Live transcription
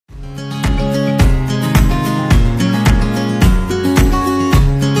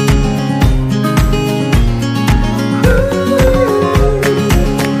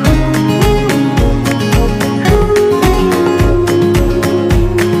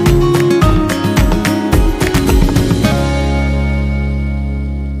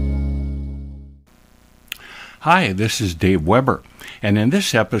Hi, this is Dave Weber, and in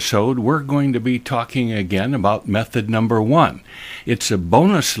this episode we're going to be talking again about method number 1. It's a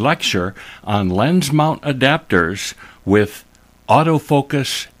bonus lecture on lens mount adapters with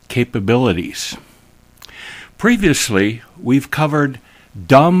autofocus capabilities. Previously, we've covered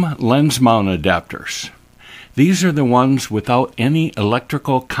dumb lens mount adapters. These are the ones without any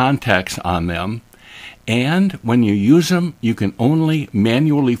electrical contacts on them, and when you use them, you can only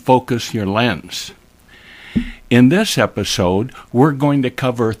manually focus your lens. In this episode, we're going to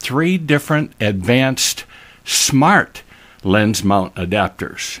cover 3 different advanced smart lens mount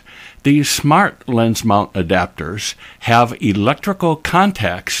adapters. These smart lens mount adapters have electrical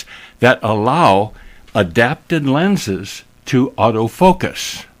contacts that allow adapted lenses to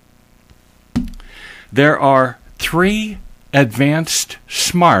autofocus. There are 3 advanced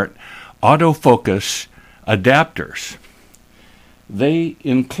smart autofocus adapters. They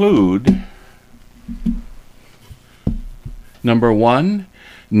include number 1,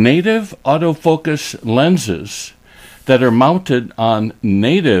 native autofocus lenses that are mounted on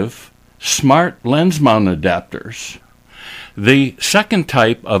native smart lens mount adapters. The second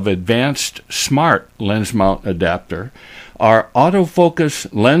type of advanced smart lens mount adapter are autofocus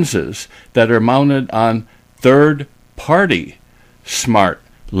lenses that are mounted on third-party smart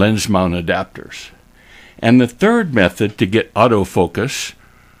lens mount adapters. And the third method to get autofocus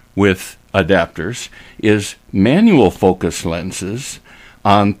with adapters is manual focus lenses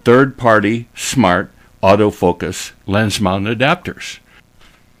on third-party smart autofocus lens mount adapters.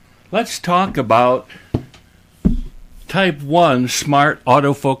 Let's talk about type 1 smart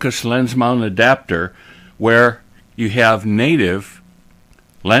autofocus lens mount adapter, where you have native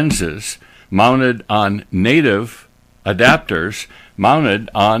lenses mounted on native adapters mounted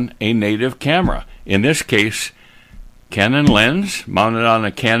on a native camera. In this case, Canon lens mounted on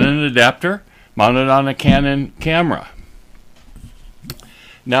a Canon adapter mounted on a Canon camera.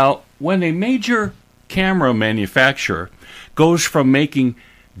 Now, when a major camera manufacturer goes from making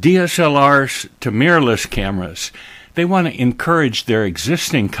DSLRs to mirrorless cameras, they want to encourage their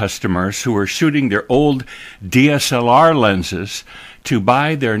existing customers who are shooting their old DSLR lenses to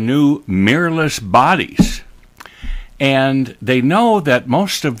buy their new mirrorless bodies. And they know that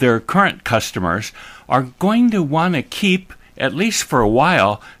most of their current customers are going to want to keep, at least for a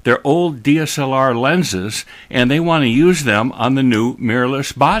while, their old DSLR lenses, and they want to use them on the new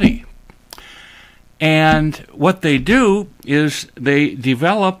mirrorless body. And what they do is they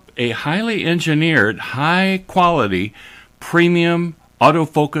develop a highly engineered, high-quality, premium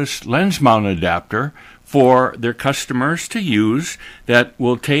autofocus lens mount adapter for their customers to use that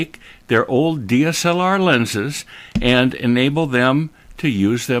will take their old DSLR lenses and enable them to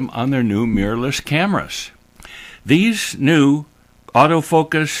use them on their new mirrorless cameras. These new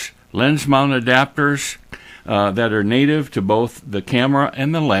autofocus lens mount adapters that are native to both the camera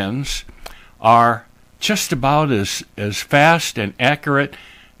and the lens are just about as fast and accurate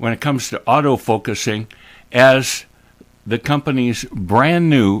when it comes to autofocusing as the company's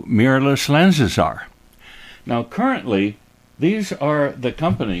brand new mirrorless lenses are. Now, currently, these are the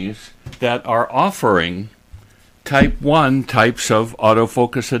companies that are offering type 1 types of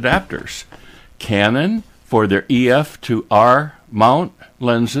autofocus adapters. Canon for their EF to R mount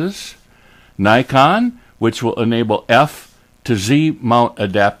lenses, Nikon, which will enable F to Z mount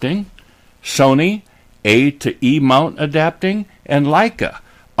adapting, Sony, A to E mount adapting, and Leica,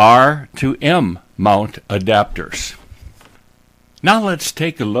 R to M mount adapters. Now let's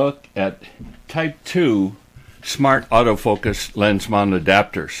take a look at type 2 smart autofocus lens mount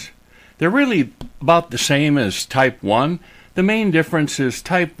adapters. They're really about the same as type 1. The main difference is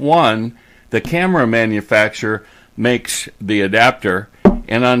type 1, the camera manufacturer makes the adapter,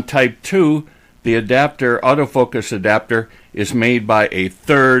 and on type 2, the adapter, autofocus adapter, is made by a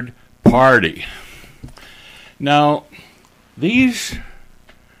third party. Now, these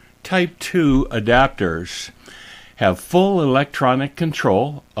type 2 adapters have full electronic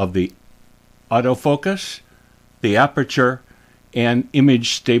control of the autofocus, the aperture, and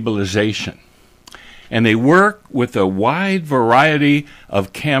image stabilization. And they work with a wide variety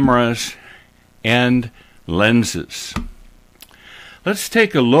of cameras and lenses. Let's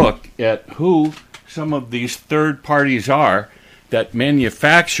take a look at who some of these third parties are that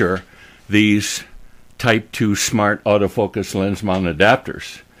manufacture these type 2 smart autofocus lens mount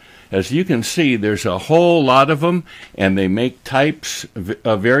adapters. As you can see, there's a whole lot of them, and they make types,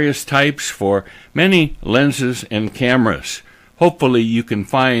 various types for many lenses and cameras. Hopefully you can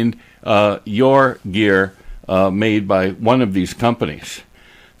find your gear made by one of these companies.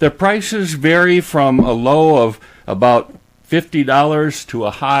 The prices vary from a low of about $50 to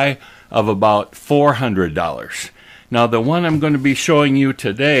a high of about $400. Now the one I'm going to be showing you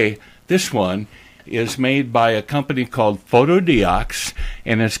today, this one, is made by a company called Photodiox,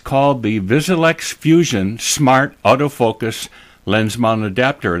 and it's called the Visulex Fusion Smart Autofocus Lens Mount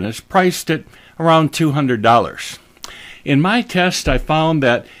Adapter, and it's priced at around $200. In my test, I found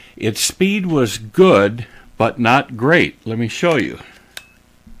that its speed was good, but not great. Let me show you.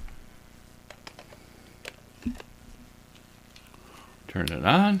 Turn it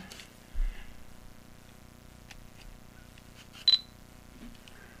on.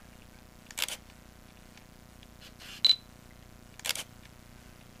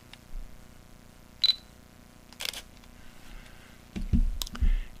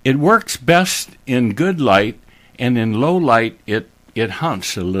 It works best in good light, and in low light it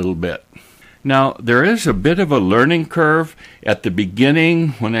hunts a little bit. Now, there is a bit of a learning curve at the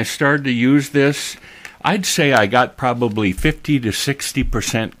beginning. When I started to use this, I'd say I got probably 50 to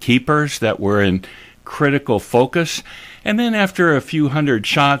 60% keepers that were in critical focus. And then after a few hundred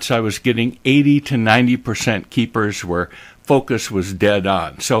shots, I was getting 80 to 90% keepers where focus was dead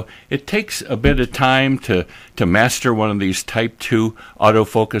on. So it takes a bit of time to master one of these Type 2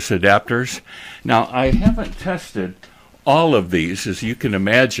 autofocus adapters. Now, I haven't tested all of these, as you can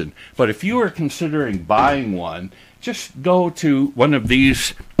imagine, but if you are considering buying one, just go to one of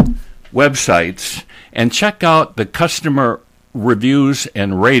these websites and check out the customer reviews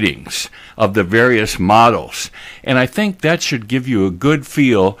and ratings of the various models. And I think that should give you a good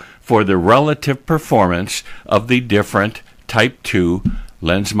feel for the relative performance of the different Type 2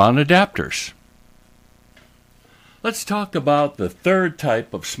 lens mount adapters. Let's talk about the third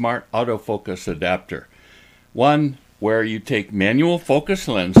type of smart autofocus adapter. One where you take manual focus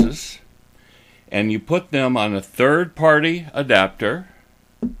lenses and you put them on a third-party adapter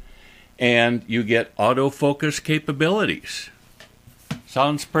and you get autofocus capabilities.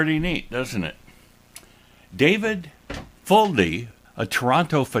 Sounds pretty neat, doesn't it? David Fulde, a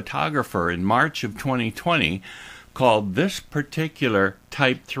Toronto photographer, in March of 2020, called this particular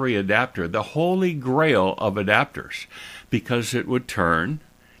Type 3 adapter the holy grail of adapters because it would turn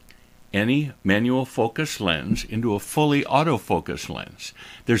any manual focus lens into a fully autofocus lens.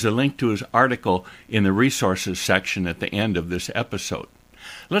 There's a link to his article in the resources section at the end of this episode.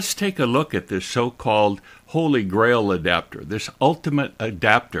 Let's take a look at this so-called holy grail adapter, this ultimate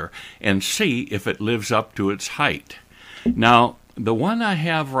adapter, and see if it lives up to its height. Now, the one I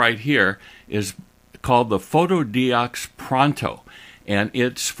have right here is called the Photodiox Pronto, and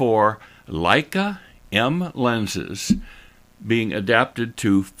it's for Leica M lenses being adapted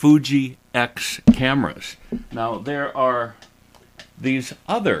to Fuji X cameras. Now, there are these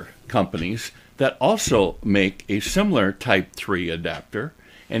other companies that also make a similar Type 3 adapter,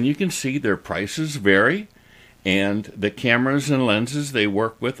 and you can see their prices vary, and the cameras and lenses they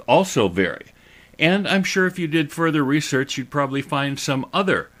work with also vary. And I'm sure if you did further research, you'd probably find some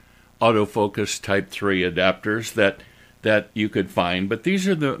other autofocus Type 3 adapters that you could find, but these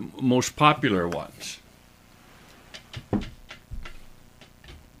are the most popular ones.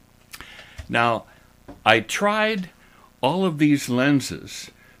 Now, I tried all of these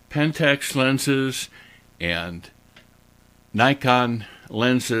lenses, Pentax lenses and Nikon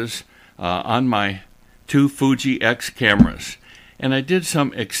lenses, on my two Fuji X cameras, and I did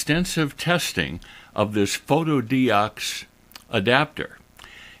some extensive testing of this Photodiox adapter.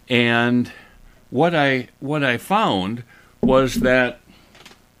 And what I found was that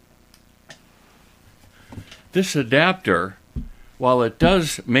this adapter, while it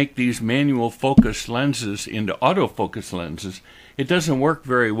does make these manual focus lenses into autofocus lenses, it doesn't work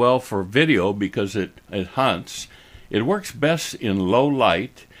very well for video because it hunts. It works best in low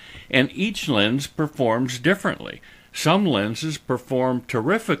light, and each lens performs differently. Some lenses perform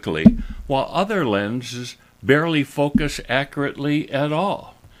terrifically, while other lenses barely focus accurately at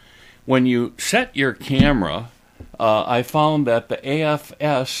all. When you set your camera, I found that the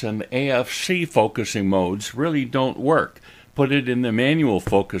AFS and the AFC focusing modes really don't work. Put it in the manual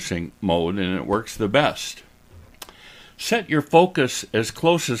focusing mode and it works the best. Set your focus as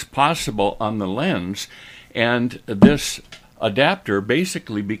close as possible on the lens, and this adapter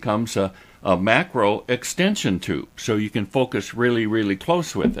basically becomes a macro extension tube, so you can focus really, really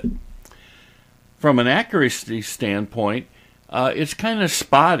close with it. From an accuracy standpoint, it's kind of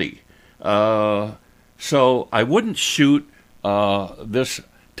spotty. So I wouldn't shoot this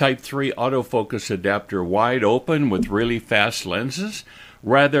Type 3 autofocus adapter wide open with really fast lenses.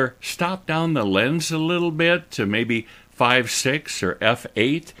 Rather, stop down the lens a little bit to maybe 5.6 or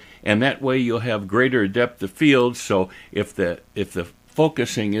f8, and that way you'll have greater depth of field, so if the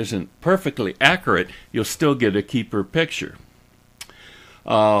focusing isn't perfectly accurate, you'll still get a keeper picture.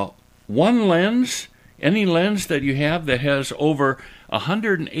 One one lens, any lens that you have that has over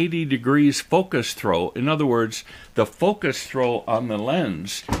 180 degrees focus throw, in other words, the focus throw on the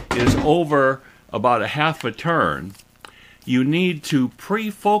lens is over about a half a turn, you need to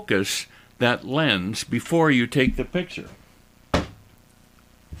pre-focus that lens before you take the picture.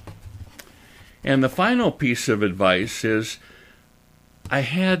 And the final piece of advice is I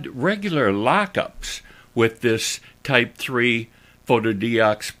had regular lockups with this Type 3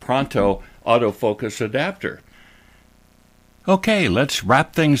 Photodiox Pronto autofocus adapter. Okay, let's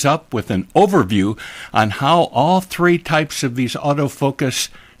wrap things up with an overview on how all three types of these autofocus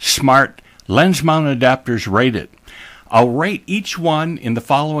smart lens mount adapters rated. I'll rate each one in the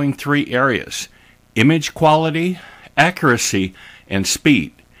following three areas: image quality, accuracy, and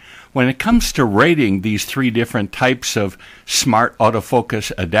speed. When it comes to rating these three different types of smart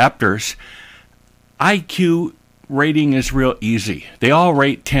autofocus adapters, IQ rating is real easy. They all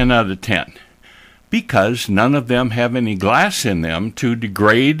rate 10 out of 10 because none of them have any glass in them to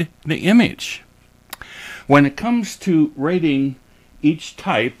degrade the image. When it comes to rating each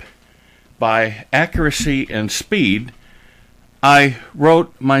type by accuracy and speed, I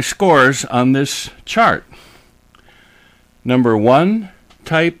wrote my scores on this chart. Number 1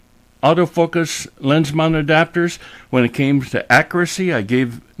 type autofocus lens mount adapters, when it came to accuracy, I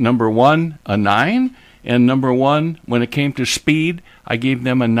gave number 1 a 9, and number 1, when it came to speed, I gave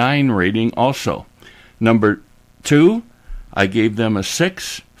them a 9 rating also. Number 2, I gave them a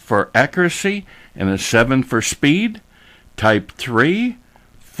 6 for accuracy and a 7 for speed. Type 3,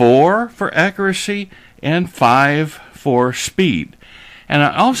 4 for accuracy and 5 for speed. And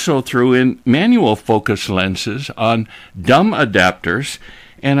I also threw in manual focus lenses on dumb adapters,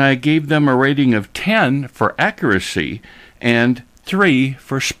 and I gave them a rating of 10 for accuracy and 3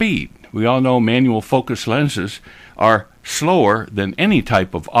 for speed. We all know manual focus lenses are slower than any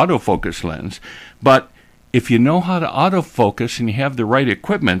type of autofocus lens, but if you know how to autofocus and you have the right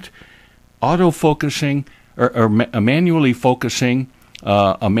equipment, autofocusing or manually focusing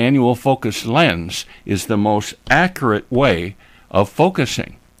a manual focus lens is the most accurate way of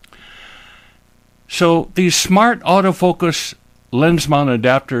focusing. So these smart autofocus lens mount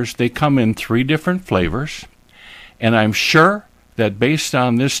adapters, they come in 3 different flavors, and I'm sure that based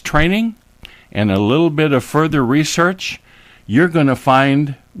on this training and a little bit of further research, you're going to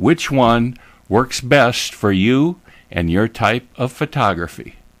find which one works best for you and your type of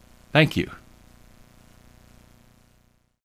photography. Thank you.